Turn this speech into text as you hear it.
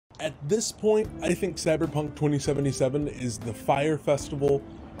At this point, I think Cyberpunk 2077 is the Fire Festival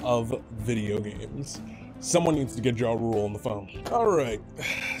of video games. Someone needs to get Ja Rule on the phone. All right,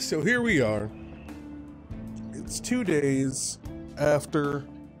 so here we are. It's 2 days after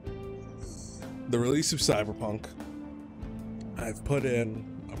the release of Cyberpunk. I've put in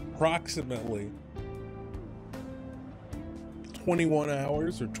approximately 21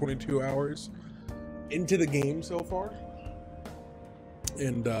 hours or 22 hours into the game so far.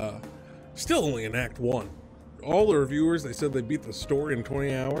 And still only in Act 1. All the reviewers, they said they beat the story in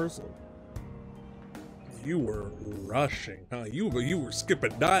 20 hours. You were rushing, huh? You were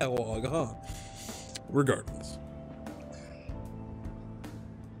skipping dialogue, huh? Regardless.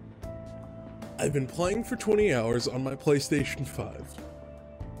 I've been playing for 20 hours on my PlayStation 5.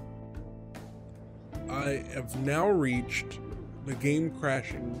 I have now reached the game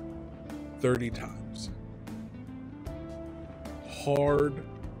crashing 30 times. Hard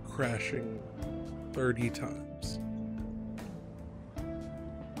crashing 30 times.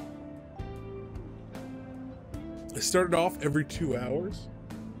 It started off every 2 hours,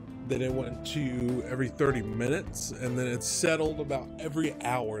 then it went to every 30 minutes, and then it settled about every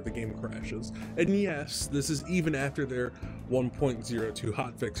hour the game crashes. And yes, this is even after their 1.02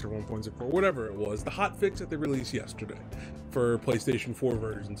 hotfix or 1.04, whatever it was, the hotfix that they released yesterday for PlayStation 4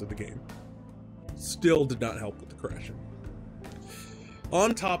 versions of the game. Still did not help with the crashing.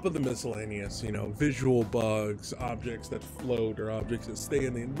 On top of the miscellaneous, visual bugs, objects that float or objects that stay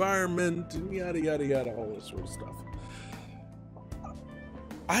in the environment, and yada yada yada, all this sort of stuff.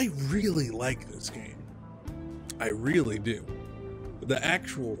 I really like this game. I really do. The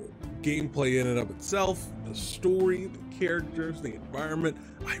actual gameplay in and of itself, the story, the characters, the environment,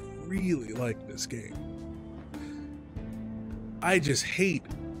 I really like this game. I just hate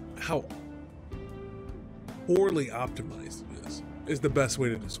how poorly optimized it is the best way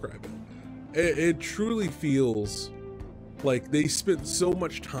to describe it. It truly feels like they spent so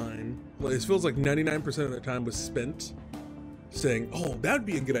much time, it feels like 99% of their time was spent saying, oh, that'd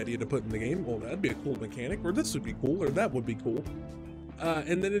be a good idea to put in the game, oh, that'd be a cool mechanic, or this would be cool, or that would be cool.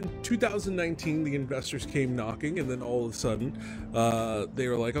 And then in 2019, the investors came knocking, and then all of a sudden, they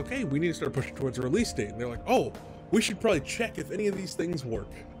were like, okay, we need to start pushing towards a release date. And they're like, oh, we should probably check if any of these things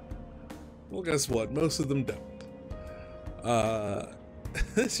work. Well, guess what? Most of them don't.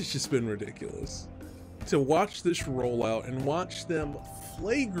 This has just been ridiculous. To watch this roll out and watch them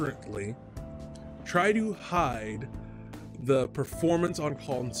flagrantly try to hide the performance on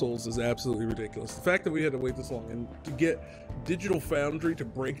consoles is absolutely ridiculous. The fact that we had to wait this long and to get Digital Foundry to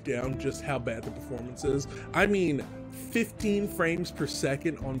break down just how bad the performance is. I mean, 15 frames per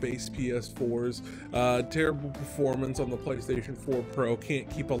second on base PS4s, terrible performance on the PlayStation 4 Pro, can't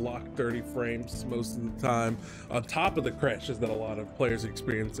keep a locked 30 frames most of the time, on top of the crashes that a lot of players are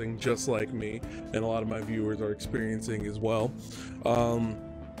experiencing, just like me, and a lot of my viewers are experiencing as well.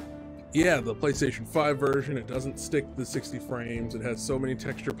 Yeah, the PlayStation 5 version, it doesn't stick the 60 frames. It has so many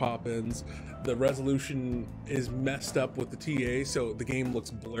texture pop-ins. The resolution is messed up with the TA, so the game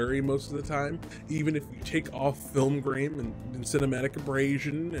looks blurry most of the time. Even if you take off film grain and cinematic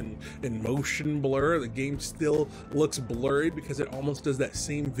abrasion and motion blur, the game still looks blurry because it almost does that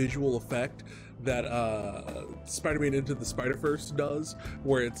same visual effect that Spider-Man Into the Spider-Verse does,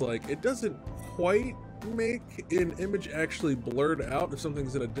 where it's like, it doesn't quite make an image actually blurred out if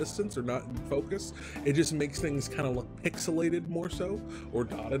something's at a distance or not in focus. It just makes things kind of look pixelated more so, or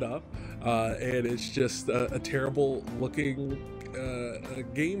dotted up, and it's just a terrible looking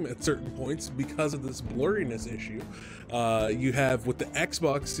game at certain points because of this blurriness issue. You have with the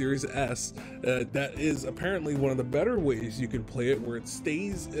Xbox Series S, that is apparently one of the better ways you can play it, where it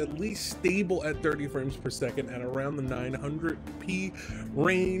stays at least stable at 30 frames per second at around the 900p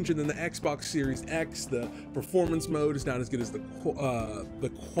range. And then the Xbox Series X, the performance mode is not as good as the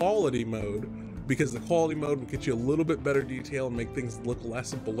quality mode, because the quality mode will get you a little bit better detail and make things look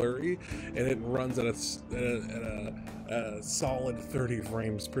less blurry, and it runs at a solid 30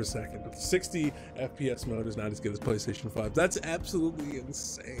 frames per second. But the 60 FPS mode is not as good as PlayStation 5. That's absolutely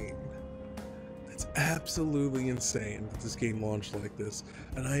insane. That's absolutely insane that this game launched like this,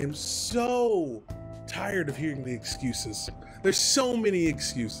 and I am so tired of hearing the excuses. There's so many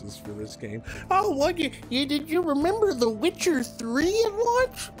excuses for this game. Oh, what? Did you remember The Witcher 3 at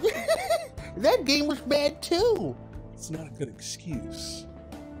launch? That game was bad too. It's not a good excuse.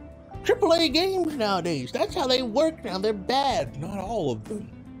 AAA games nowadays, that's how they work now. They're bad. Not all of them.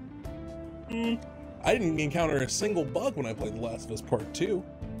 I didn't encounter a single bug when I played The Last of Us Part 2.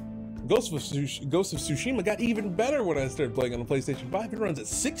 Ghost of Tsushima got even better when I started playing on the PlayStation 5. It runs at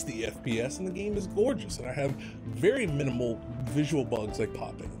 60 FPS and the game is gorgeous, and I have very minimal visual bugs like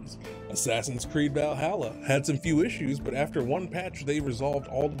pop-ins. Assassin's Creed Valhalla had some few issues, but after one patch they resolved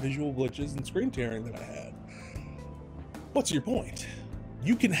all the visual glitches and screen tearing that I had. What's your point?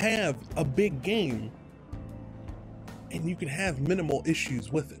 You can have a big game and you can have minimal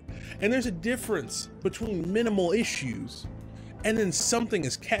issues with it. And there's a difference between minimal issues and then something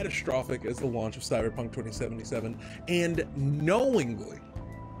as catastrophic as the launch of Cyberpunk 2077 and knowingly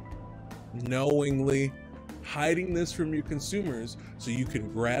hiding this from your consumers so you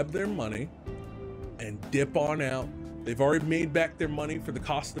can grab their money and dip on out. They've already made back their money for the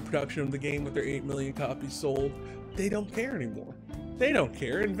cost of the production of the game with their 8 million copies sold. They don't care anymore. They don't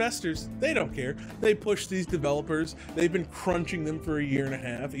care. Investors, they don't care. They push these developers. They've been crunching them for a year and a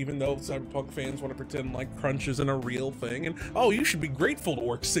half, even though Cyberpunk fans want to pretend like crunch isn't a real thing. And, oh, you should be grateful to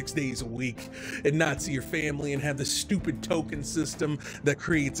work 6 days a week and not see your family and have this stupid token system that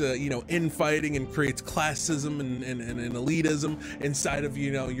creates, infighting and creates classism and elitism inside of,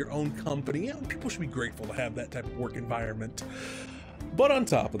 your own company. People should be grateful to have that type of work environment. But on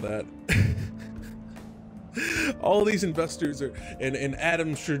top of that, all these investors are, and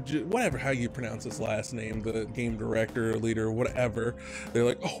Adam should, whatever, how you pronounce his last name, the game director, leader, whatever, they're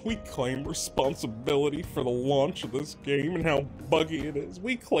like, oh, we claim responsibility for the launch of this game and how buggy it is.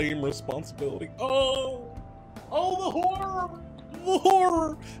 We claim responsibility. Oh, the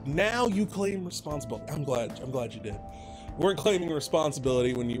horror. Now you claim responsibility. I'm glad you did. You weren't claiming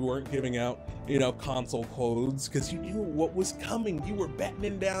responsibility when you weren't giving out, console codes, because you knew what was coming. You were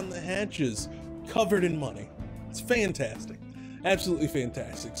battening down the hatches, covered in money. It's fantastic, absolutely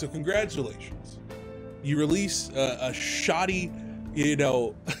fantastic. So congratulations. You release a shoddy,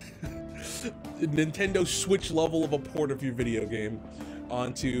 Nintendo Switch level of a port of your video game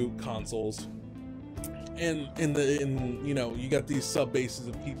onto consoles, and you got these sub bases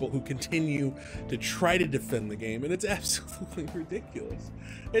of people who continue to try to defend the game, and it's absolutely ridiculous.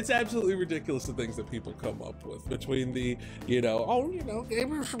 It's absolutely ridiculous, the things that people come up with between the, games are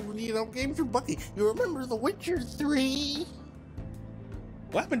buggy. You remember The Witcher 3?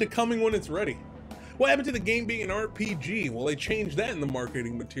 What happened to coming when it's ready? What happened to the game being an RPG? Well, they changed that in the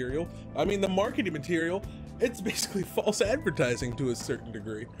marketing material. I mean, the marketing material, it's basically false advertising to a certain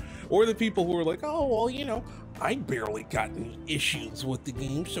degree. Or the people who are like, oh, well, I barely got any issues with the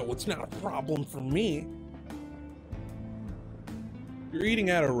game, so it's not a problem for me. You're eating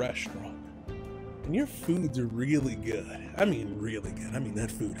at a restaurant, and your foods are really good. I mean, really good. I mean, that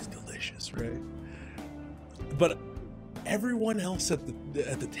food is delicious, right? But everyone else at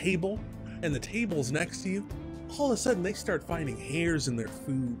the table, and the tables next to you, all of a sudden they start finding hairs in their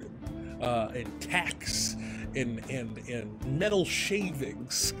food, and tacks, and metal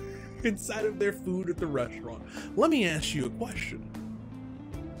shavings inside of their food at the restaurant. Let me ask you a question.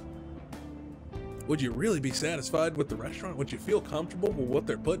 Would you really be satisfied with the restaurant? Would you feel comfortable with what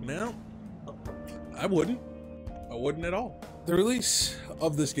they're putting out? I wouldn't. I wouldn't at all. The release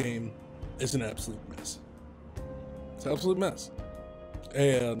of this game is an absolute mess. It's an absolute mess.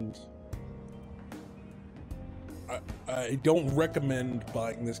 And I don't recommend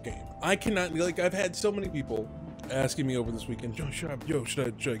buying this game. I cannot, I've had so many people asking me over this weekend, should I get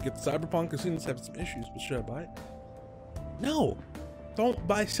the Cyberpunk? I've seen this have some issues, but should I buy it? No, don't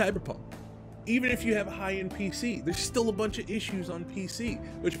buy Cyberpunk. Even if you have a high-end PC, there's still a bunch of issues on PC,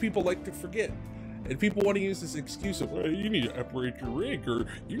 which people like to forget. And people want to use this excuse of, well, you need to upgrade your rig, or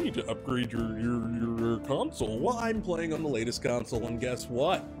you need to upgrade your console. Well, I'm playing on the latest console, and guess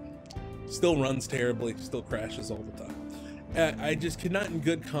what? Still runs terribly, still crashes all the time. I just cannot in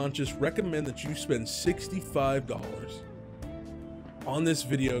good conscience recommend that you spend $65 on this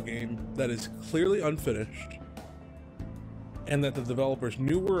video game that is clearly unfinished, and that the developers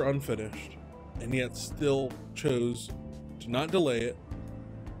knew were unfinished, and yet still chose to not delay it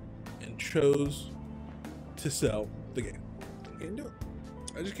and chose to sell the game. I can't do it.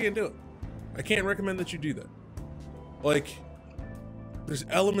 I just can't do it. I can't recommend that you do that. There's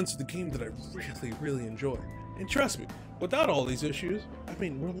elements of the game that I really, really enjoy. And trust me, without all these issues, I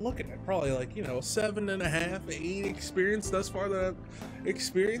mean, we're looking at probably 7.5, 8 experience thus far that I've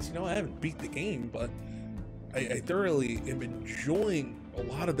experienced. I haven't beat the game, but I thoroughly am enjoying a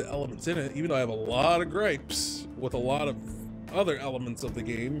lot of the elements in it, even though I have a lot of gripes with a lot of other elements of the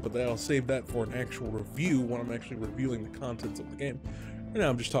game, but I'll save that for an actual review when I'm actually reviewing the contents of the game. Right now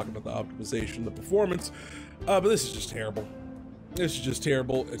I'm just talking about the optimization, the performance, but this is just terrible. This is just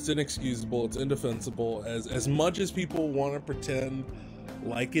terrible. It's inexcusable. It's indefensible. As much as people want to pretend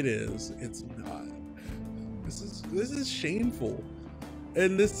like it is, it's not. This is shameful.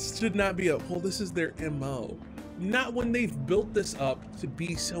 And this should not be well, this is their MO. Not when they've built this up to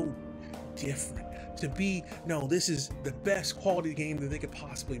be so different. To be, no, this is the best quality game that they could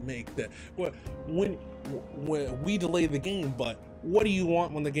possibly make. That when we delay the game, but what do you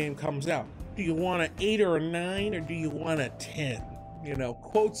want when the game comes out? Do you want an 8 or a 9, or do you want a 10? You know,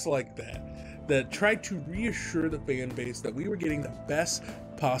 quotes like that try to reassure the fan base that we were getting the best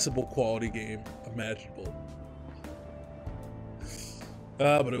possible quality game imaginable.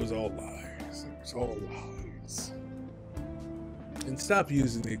 But it was all lies. It was all lies. And stop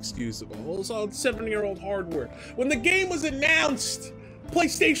using the excuse of, oh, it's all 7-year-old hardware. When the game was announced,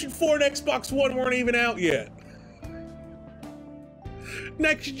 PlayStation 4 and Xbox One weren't even out yet.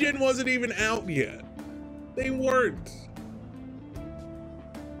 Next gen wasn't even out yet. They weren't.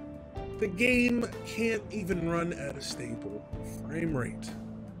 The game can't even run at a stable frame rate.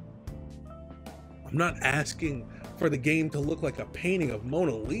 I'm not asking for the game to look like a painting of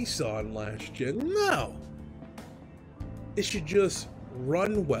Mona Lisa on last gen. No. It should just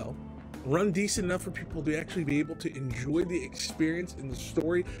run well, run decent enough for people to actually be able to enjoy the experience and the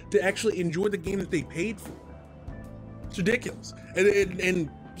story, to actually enjoy the game that they paid for. It's ridiculous. And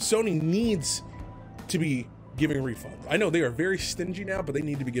Sony needs to be giving refunds. I know they are very stingy now, but they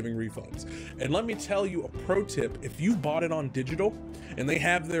need to be giving refunds. And let me tell you a pro tip: if you bought it on digital and they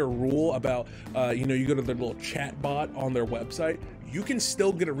have their rule about, you go to their little chat bot on their website, you can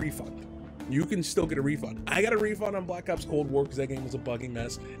still get a refund. You can still get a refund. I got a refund on Black Ops Cold War because that game was a buggy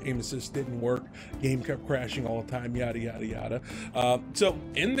mess. Aim assist didn't work. Game kept crashing all the time, yada, yada, yada. So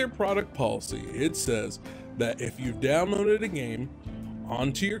in their product policy, it says that if you've downloaded a game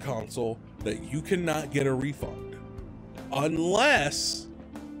onto your console, that you cannot get a refund unless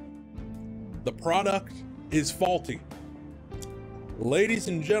the product is faulty. Ladies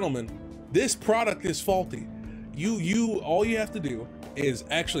and gentlemen, this product is faulty. All you have to do is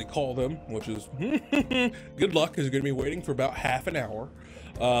actually call them, which is good luck, because you're going to be waiting for about half an hour.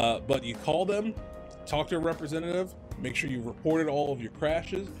 But you call them, talk to a representative, make sure you reported all of your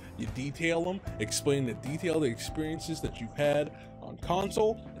crashes, you detail them, explain the detailed experiences that you've had on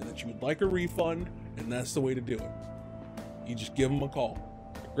console, and that you would like a refund, and that's the way to do it. You just give them a call.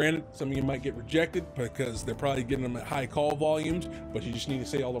 Granted, some of you might get rejected because they're probably getting them at high call volumes, but you just need to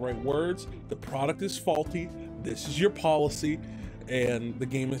say all the right words. The product is faulty. This is your policy, and the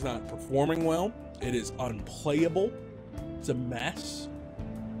game is not performing well. It is unplayable. It's a mess,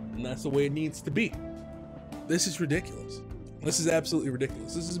 and that's the way it needs to be. This is ridiculous. This is absolutely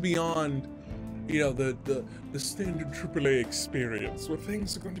ridiculous. This is beyond, the standard AAA experience where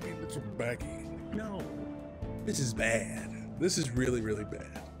things are going to be a little baggy. No, this is bad. This is really, really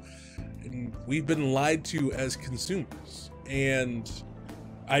bad. And we've been lied to as consumers. And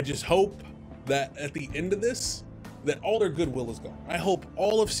I just hope that at the end of this, that all their goodwill is gone. I hope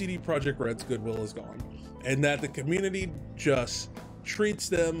all of CD Projekt Red's goodwill is gone, and that the community just treats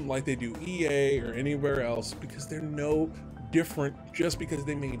them like they do EA or anywhere else, because they're no different just because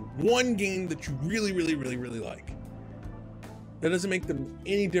they made one game that you really, really, really, really like. That doesn't make them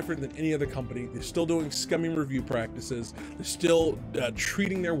any different than any other company. They're still doing scummy review practices. They're still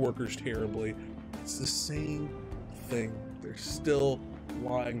treating their workers terribly. It's the same thing. They're still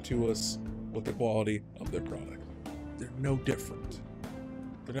lying to us with the quality of their product. They're no different.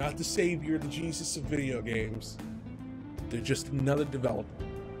 They're not the savior, the Jesus of video games. They're just another developer.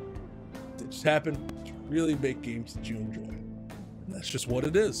 They just happen to really make games that you enjoy. And that's just what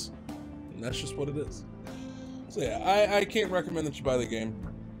it is. And that's just what it is. So yeah, I can't recommend that you buy the game,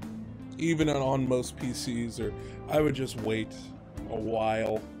 even on most PCs, or I would just wait a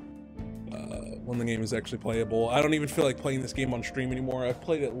while when the game is actually playable. I don't even feel like playing this game on stream anymore. I've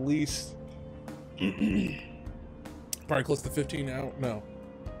played at least probably close to 15 hours, no,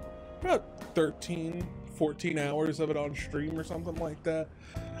 about 13, 14 hours of it on stream or something like that.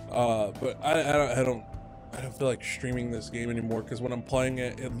 But I don't feel like streaming this game anymore, because when I'm playing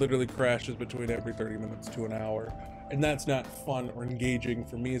it, it literally crashes between every 30 minutes to an hour. And that's not fun or engaging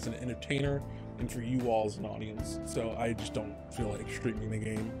for me as an entertainer and for you all as an audience. So I just don't feel like streaming the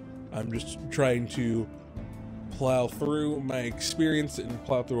game. I'm just trying to plow through my experience and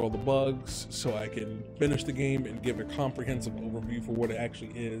plow through all the bugs so I can finish the game and give a comprehensive overview for what it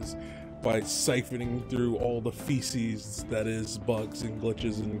actually is, by siphoning through all the feces that is bugs and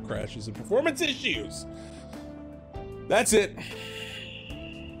glitches and crashes and performance issues. That's it.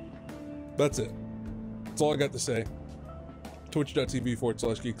 That's it. That's all I got to say.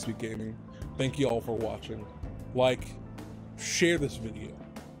 Twitch.tv/GeekSpeakGaming. Thank you all for watching. Like, share this video.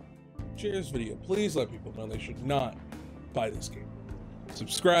 Share this video. Please let people know they should not buy this game.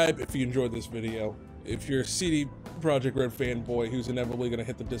 Subscribe if you enjoyed this video. If you're a CD Project Red fanboy who's inevitably going to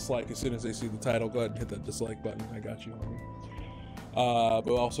hit the dislike as soon as they see the title, go ahead and hit that dislike button. I got you, homie.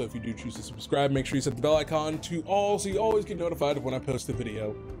 But also, if you do choose to subscribe, make sure you set the bell icon to all so you always get notified of when I post a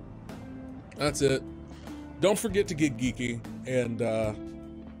video. That's it. Don't forget to get geeky, and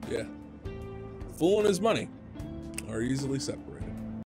yeah, fool and his money are easily separate.